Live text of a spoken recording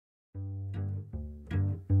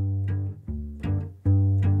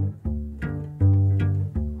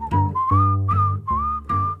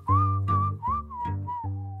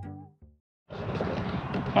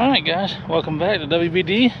Alright guys, welcome back to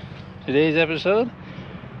WBD. Today's episode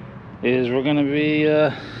is we're going to be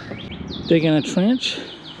digging a trench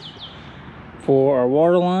for our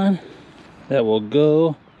water line that will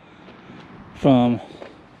go from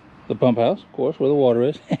the pump house, of course, where the water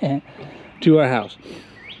is, to our house.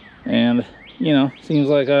 And, you know, seems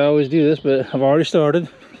like I always do this, but I've already started.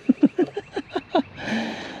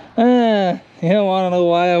 You know, I don't know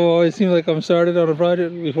why I've always seemed like I'm started on a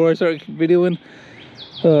project before I start videoing.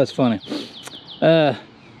 Oh, that's funny. Yeah,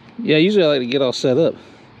 usually I like to get all set up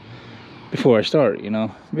before I start, you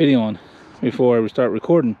know, videoing before I start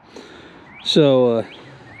recording. So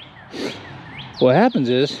what happens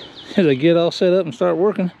is I get all set up and start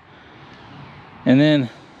working, and then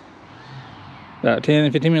about 10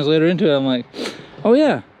 and 15 minutes later into it, I'm like, oh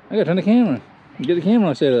yeah, I gotta turn the camera, get the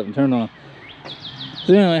camera set up and turned on.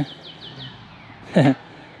 So anyway,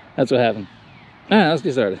 that's what happened. All right, let's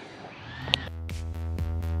get started.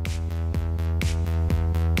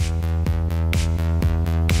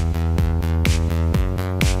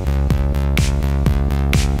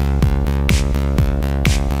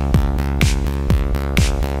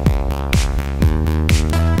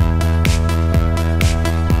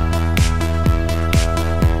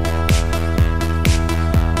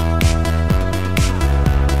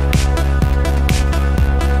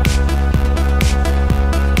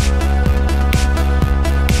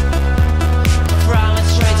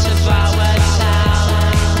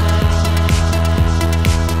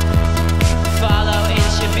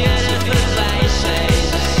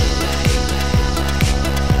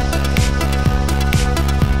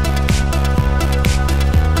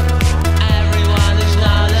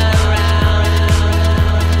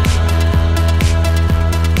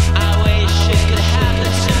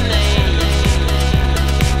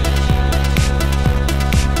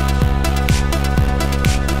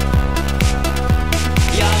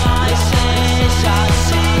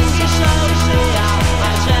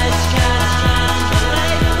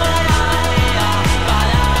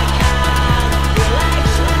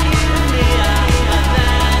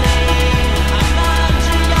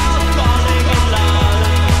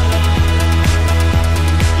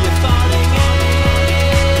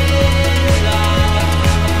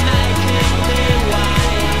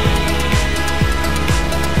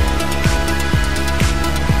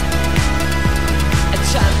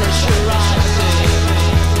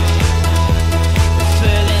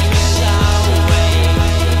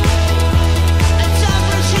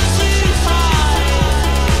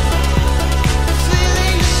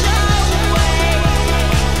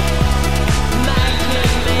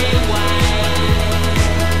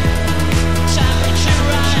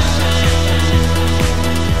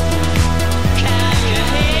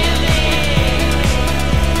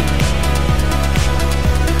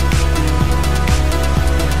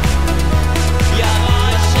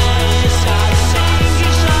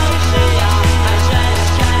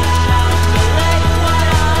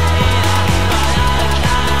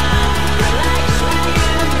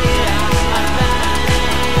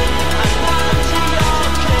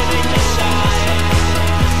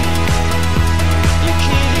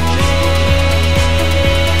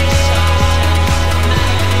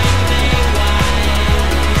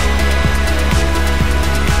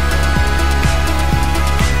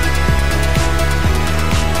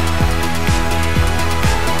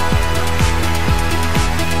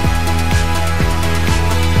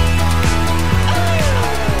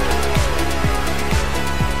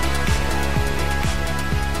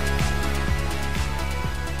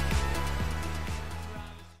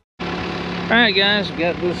 Alright guys,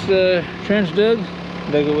 got this trench dug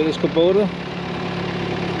it with this Kubota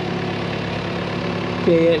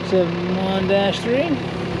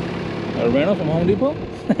KX71-3, a rental from Home Depot.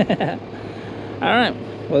 Alright,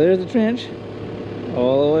 well there's the trench,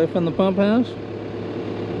 all the way from the pump house,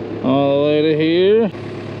 all the way to here,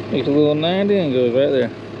 makes a little 90 and goes right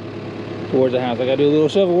there, towards the house. I gotta do a little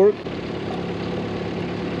shovel work.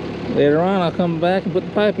 Later on I'll come back and put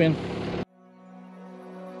the pipe in.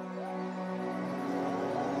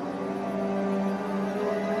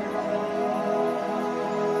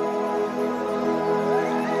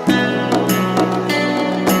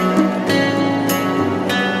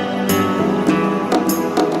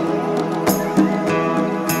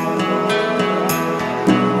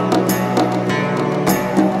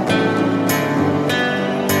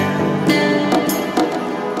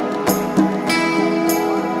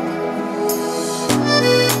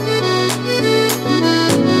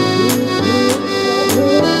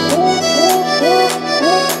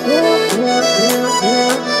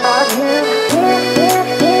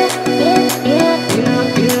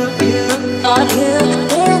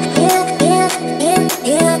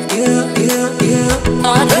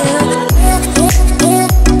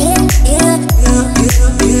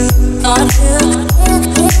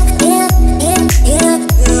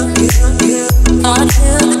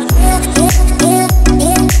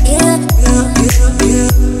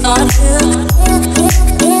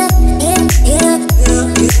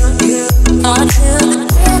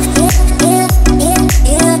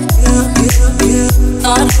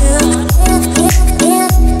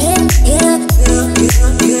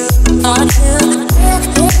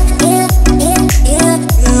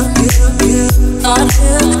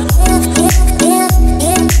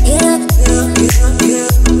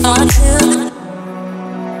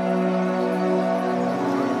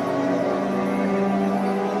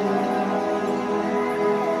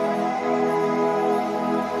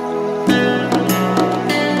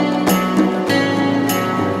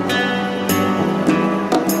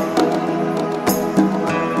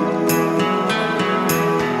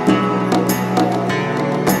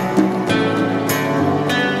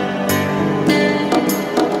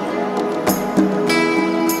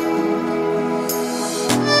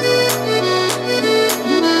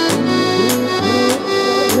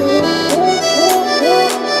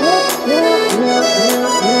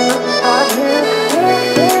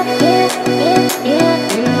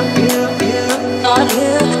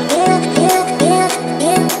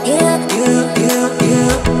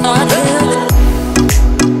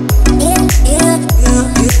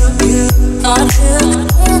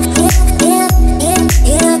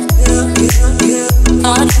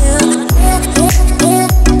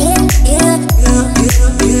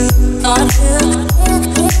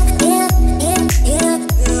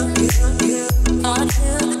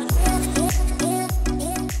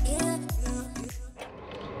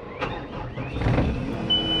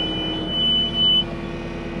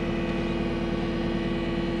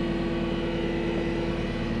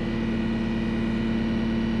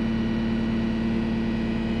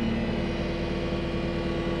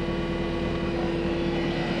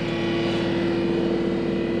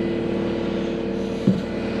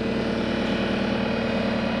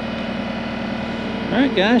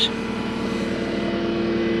 Alright guys,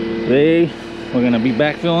 today we're going to be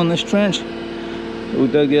backfilling this trench that we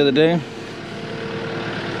dug the other day.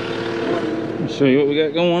 Let's show you what we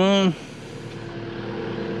got going on.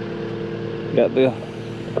 Got the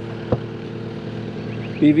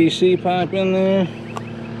PVC pipe in there,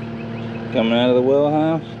 coming out of the well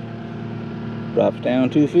house, drops down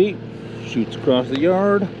 2 feet, shoots across the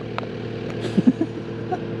yard,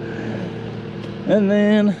 and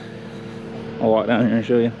then I'll walk down here and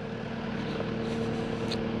show you.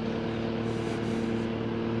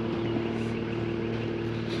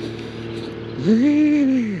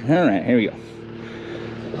 All right, here we go.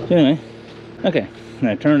 So anyway, okay,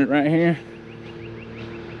 now turn it right here.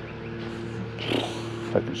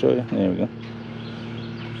 If I can show you, there we go.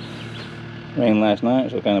 Rained last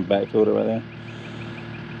night, so I kind of backfilled it right there.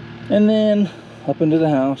 And then up into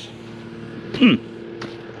the house.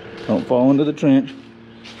 Don't fall into the trench.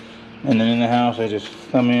 And then in the house, I just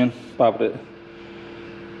come in, pop it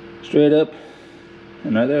straight up,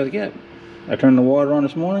 and right there's the gap. I turned the water on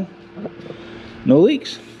this morning, no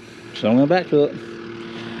leaks, so I'm gonna backfill it.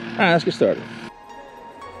 All right, let's get started.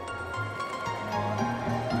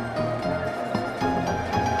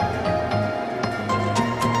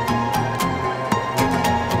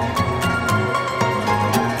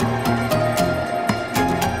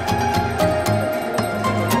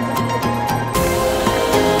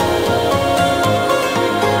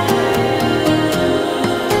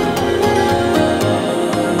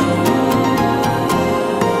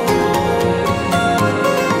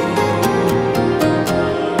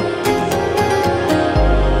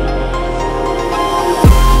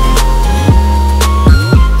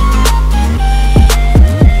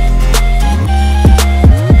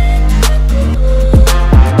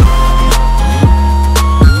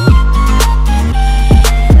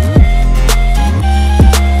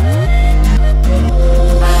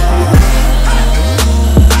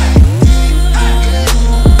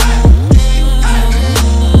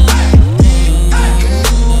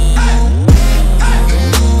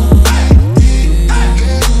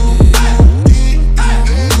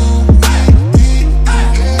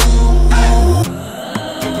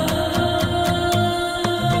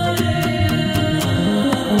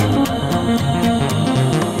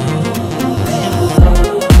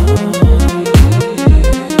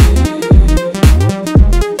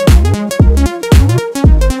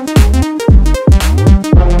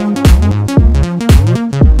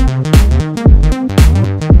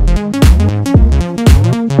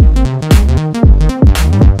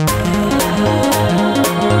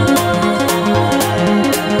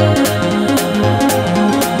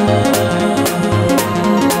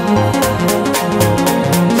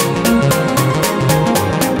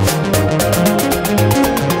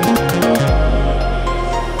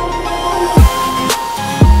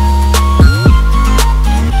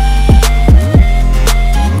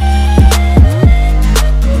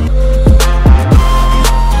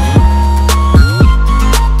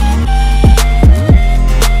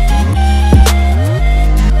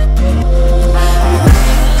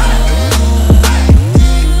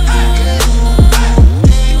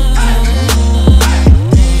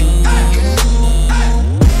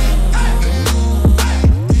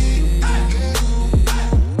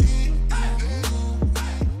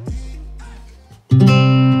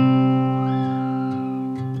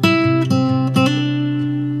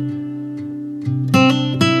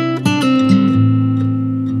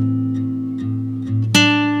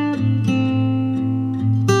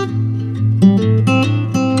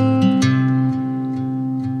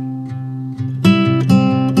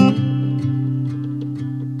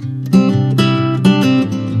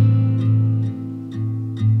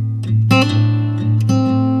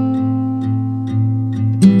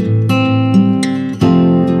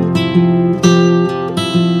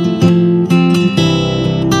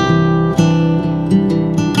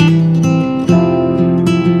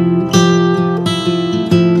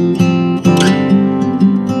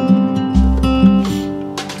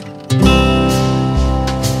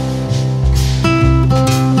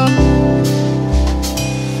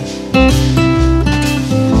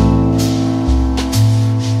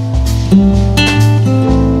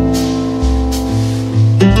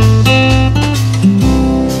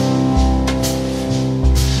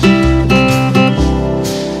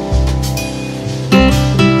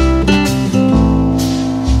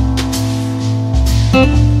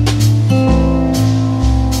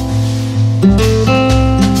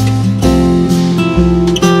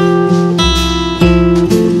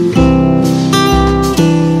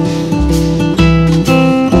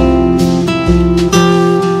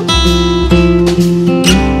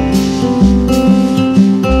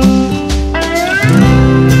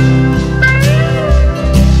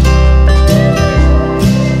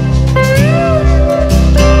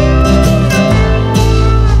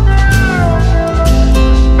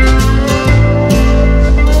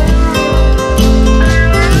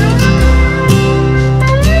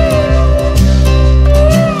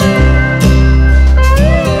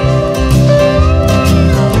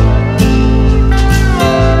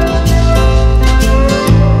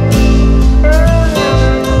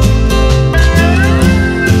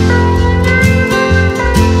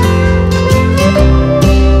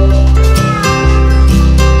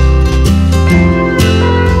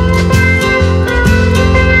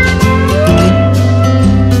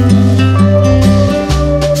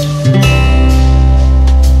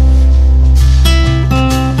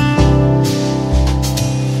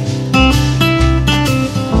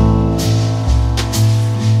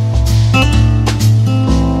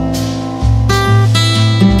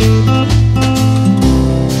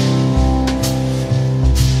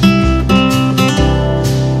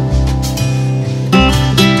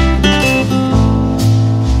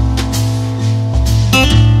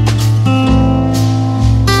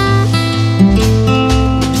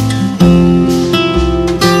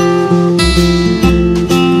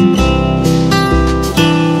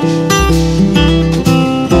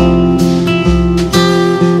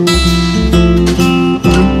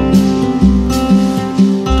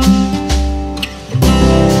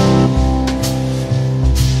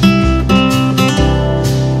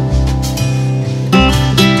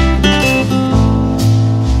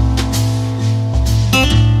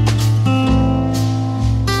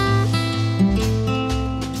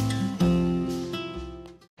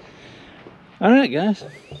 All right, guys.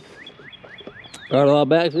 Got it all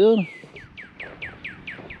backfilled.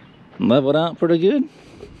 Leveled out pretty good.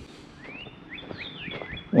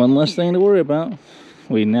 One less thing to worry about.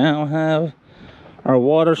 We now have our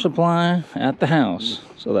water supply at the house.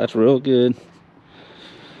 So that's real good.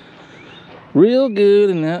 Real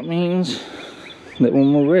good, and that means that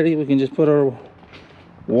when we're ready, we can just put our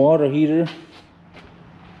water heater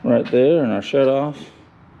right there and our shut off,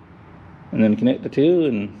 and then connect the two,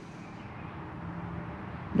 and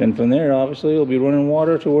then from there, obviously, we'll be running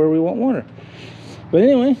water to where we want water. But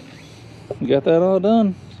anyway, we got that all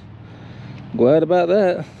done. Glad about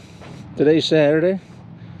that. Today's Saturday,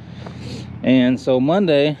 and so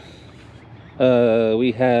Monday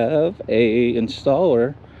we have a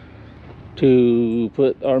installer to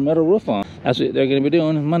put our metal roof on. That's what they're going to be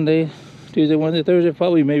doing Monday, Tuesday, Wednesday, Thursday,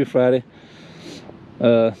 probably maybe Friday,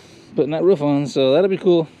 putting that roof on. So that'll be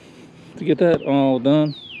cool to get that all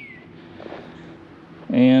done.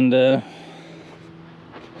 And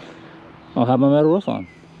I'll have my metal roof on.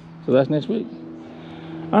 So that's next week.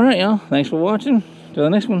 All right, y'all. Thanks for watching. Till the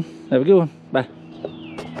next one. Have a good one.